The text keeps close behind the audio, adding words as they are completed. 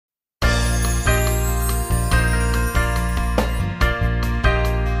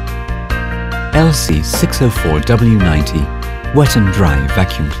LC-604W90 Wet and Dry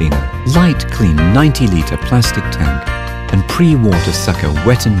Vacuum Cleaner. Light, clean 90-litre plastic tank and pre-water sucker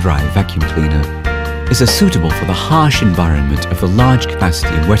wet and dry vacuum cleaner is suitable for the harsh environment of the large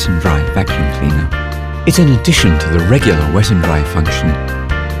capacity wet and dry vacuum cleaner. It's in addition to the regular wet and dry function,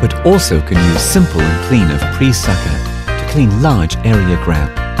 but also can use simple and clean of pre-sucker to clean large area grab.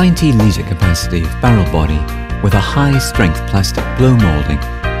 90-litre capacity of barrel body with a high-strength plastic blow moulding,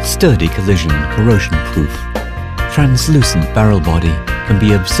 sturdy collision and corrosion proof. Translucent barrel body can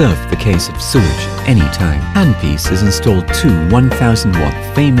be observed the case of sewage anytime. Handpiece is installed two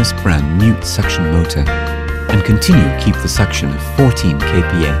 1000-watt famous brand mute suction motor and continue keep the suction of 14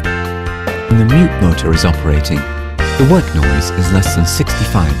 kPa. When the mute motor is operating, the work noise is less than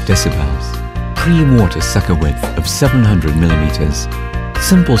 65 decibels. Pre-water sucker width of 700 millimeters,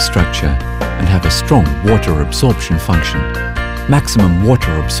 simple structure and have a strong water absorption function. Maximum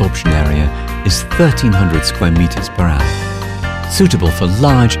water absorption area is 1300 square meters per hour. Suitable for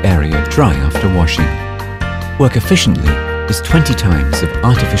large area dry after washing. Work efficiently is 20 times of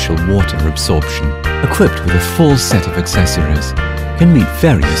artificial water absorption. Equipped with a full set of accessories, can meet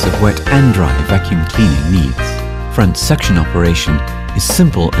various of wet and dry vacuum cleaning needs. Front suction operation is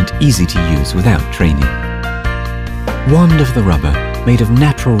simple and easy to use without training. Wand of the rubber made of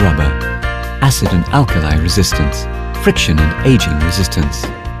natural rubber, acid and alkali resistance, friction and aging resistance.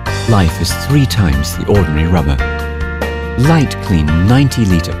 Life is 3 times the ordinary rubber. Light, clean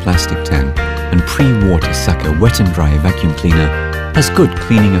 90-litre plastic tank and pre-water sucker wet and dry vacuum cleaner has good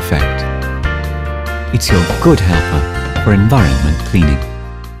cleaning effect. It's your good helper for environment cleaning.